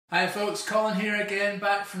Hi folks, Colin here again,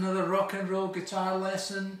 back for another rock and roll guitar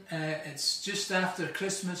lesson. It's just after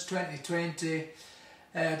Christmas 2020.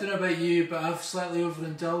 I don't know about you, but I've slightly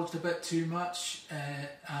overindulged a bit too much and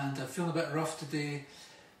I'm feeling a bit rough today.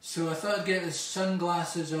 So I thought I'd get the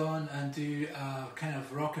sunglasses on and do a kind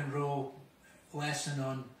of rock and roll lesson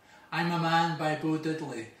on I'm a Man by Bo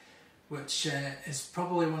Diddley, which is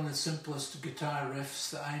probably one of the simplest guitar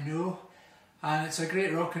riffs that I know. And it's a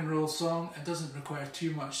great rock and roll song. It doesn't require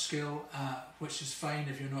too much skill, which is fine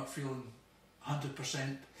if you're not feeling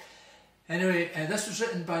 100%. Anyway, this was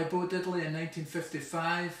written by Bo Diddley in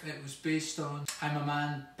 1955. It was based on I'm a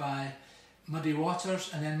Man by Muddy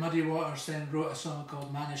Waters, and then Muddy Waters then wrote a song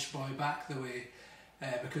called Mannish Boy Back the Way,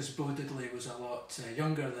 because Bo Diddley was a lot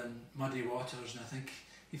younger than Muddy Waters, and I think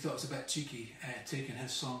he thought it was a bit cheeky taking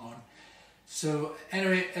his song on. So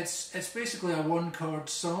anyway, it's basically a one chord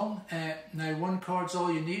song. Now one chord's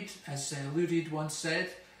all you need, as Lou Reed once said.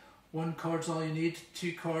 One chord's all you need,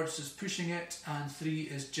 2 chords is pushing it, and 3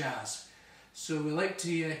 is jazz. So we like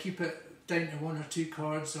to keep it down to 1 or 2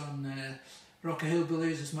 chords on Rock a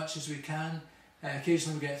Hillbillies as much as we can.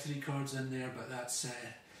 Occasionally we get 3 chords in there, but that's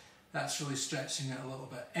really stretching it a little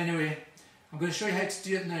bit. Anyway, I'm going to show you how to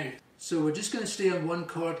do it now. So we're just going to stay on 1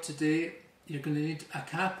 chord today. You're going to need a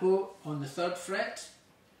capo on the 3rd fret,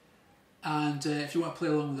 and if you want to play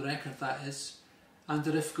along with the record, that is, and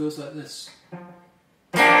the riff goes like this.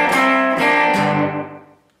 And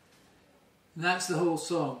that's the whole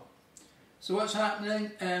song. So what's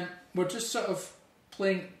happening, we're just sort of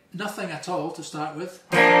playing nothing at all to start with.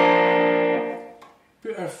 Put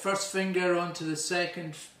our first finger onto the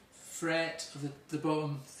 2nd fret of the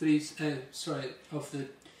bottom 3, of the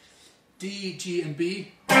D, G and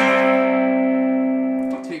B.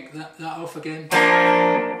 Take that off again,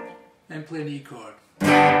 then play an E chord.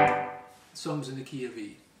 The song's in the key of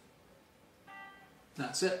E.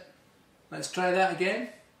 That's it. Let's try that again.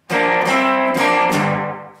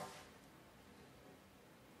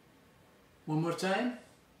 One more time.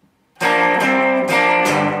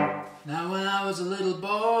 Now when I was a little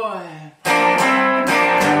boy,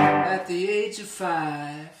 at the age of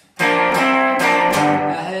 5,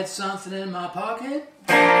 I had something in my pocket,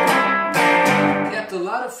 kept a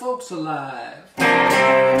lot of folks alive.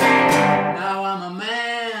 Now I'm a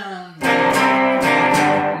man,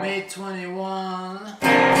 made 21.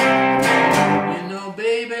 You know,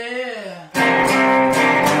 baby,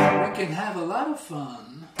 we can have a lot of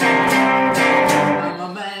fun. I'm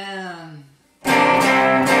a man.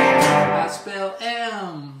 I spell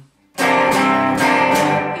M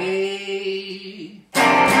A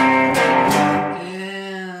N,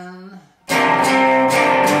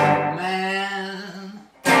 man.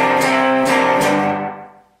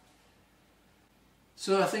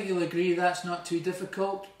 So I think you'll agree that's not too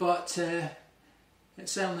difficult, but it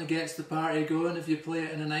certainly gets the party going if you play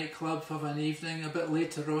it in a nightclub of an evening, a bit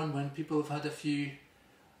later on when people have had a few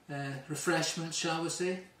refreshments, shall we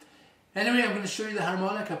say. Anyway, I'm going to show you the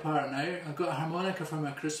harmonica part now. I've got a harmonica for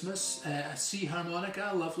my Christmas, a C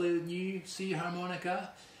harmonica, lovely new C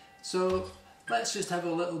harmonica. So let's just have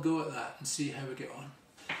a little go at that and see how we get on.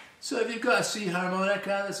 So if you've got a C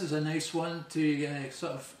harmonica, this is a nice one to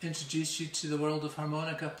sort of introduce you to the world of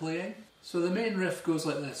harmonica playing. So the main riff goes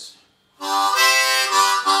like this.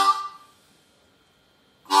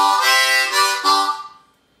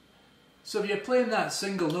 So if you're playing that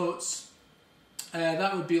single notes,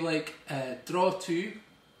 that would be like draw 2,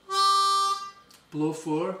 blow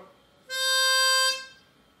 4,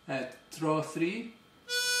 draw 3,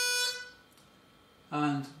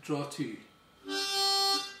 and draw 2.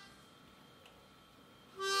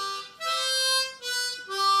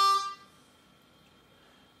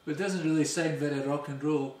 But it doesn't really sound very rock and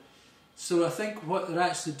roll. So I think what they're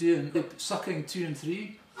actually doing, they're sucking 2 and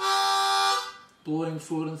 3, blowing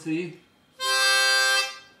 4 and 3,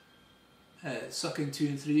 sucking 2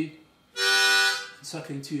 and 3, and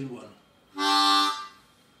sucking 2 and 1.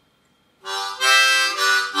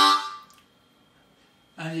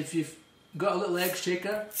 And if you've got a little egg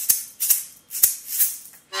shaker,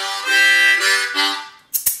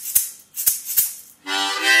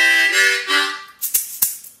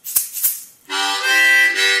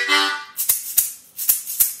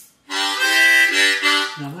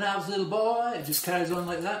 now when I was a little boy, it just carries on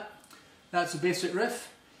like that. That's a basic riff.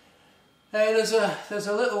 There's a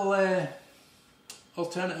little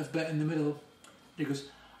alternative bit in the middle. It goes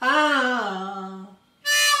ah,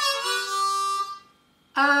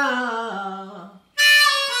 ah,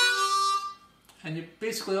 and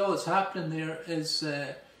basically all that's happening there is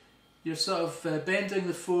you're sort of bending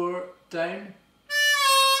the 4 down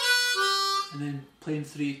and then playing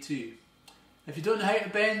 3-2. If you don't know how to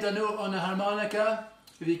bend a note on a harmonica,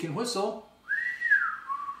 if you can whistle,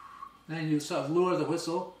 then you sort of lower the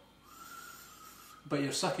whistle, but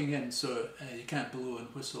you're sucking in, so you can't blow and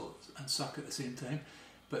whistle and suck at the same time.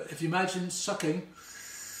 But if you imagine sucking,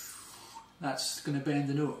 that's going to bend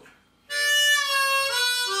the note.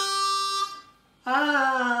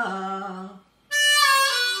 Ah,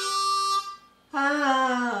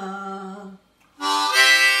 ah.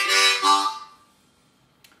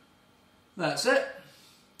 That's it.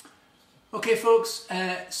 Okay folks,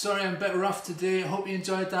 sorry I'm a bit rough today. I hope you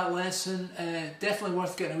enjoyed that lesson. Definitely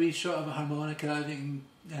worth getting a wee shot of a harmonica if you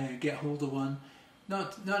can get hold of one.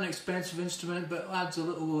 Not an expensive instrument, but adds a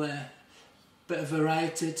little bit of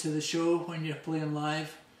variety to the show when you're playing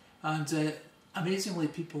live. And amazingly,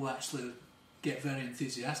 people actually get very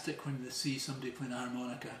enthusiastic when they see somebody playing a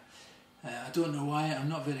harmonica. I don't know why, I'm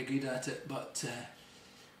not very good at it, but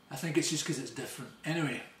I think it's just because it's different.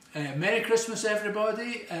 Anyway. Merry Christmas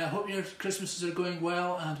everybody, I hope your Christmases are going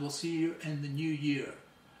well, and we'll see you in the new year,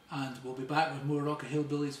 and we'll be back with more Rock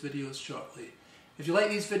Hillbillies videos shortly. If you like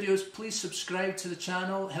these videos, please subscribe to the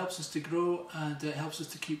channel, it helps us to grow and it helps us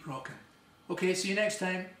to keep rocking. Okay, see you next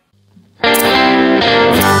time.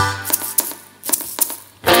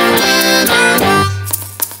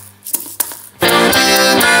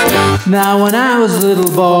 Now when I was a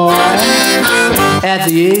little boy, at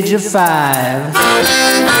the age of 5,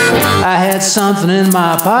 I had something in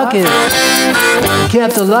my pocket,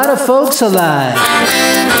 kept a lot of folks alive.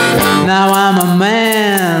 Now I'm a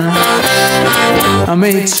man, I'm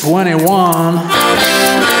age 21.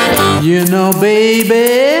 You know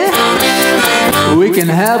baby, we can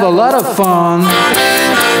have a lot of fun.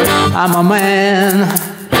 I'm a man,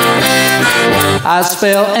 I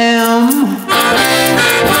spell M-A-N,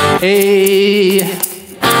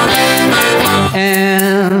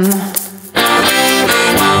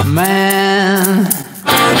 man.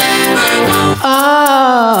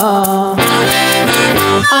 Oh,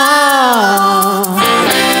 oh,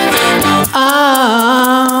 oh,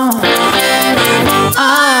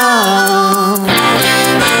 oh.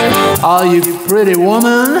 All you pretty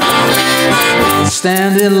woman,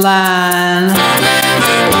 stand in line.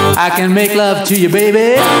 I can make love to you,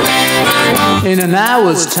 baby, in an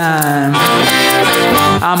hour's time.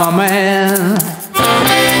 I'm a man,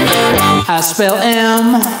 I spell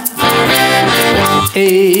M-A-N,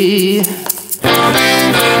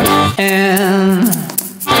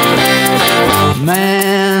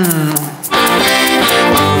 man.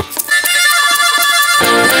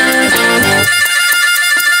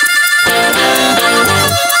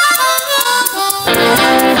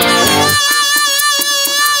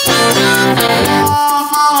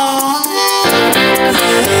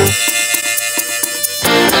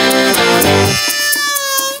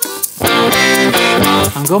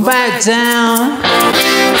 I'm going back down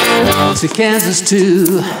to Kansas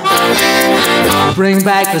to bring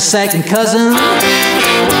back the second cousin,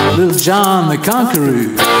 Little John the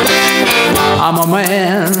Conqueror. I'm a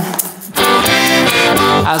man,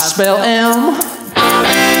 I spell M-A-N,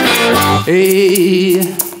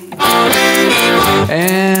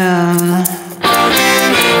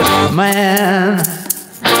 man.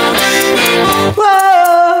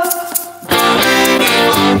 Whoa,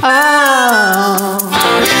 oh.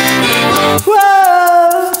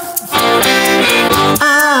 Whoa,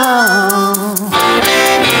 oh.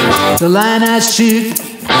 The line I shoot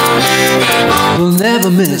will never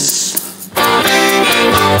miss.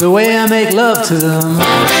 The way I make love to them,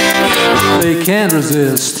 they can't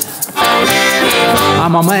resist.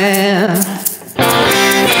 I'm a man,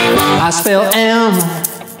 I spell M-A-N,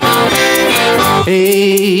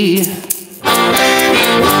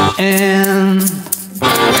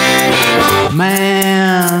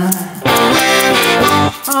 man.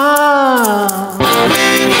 Oh,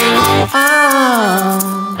 oh.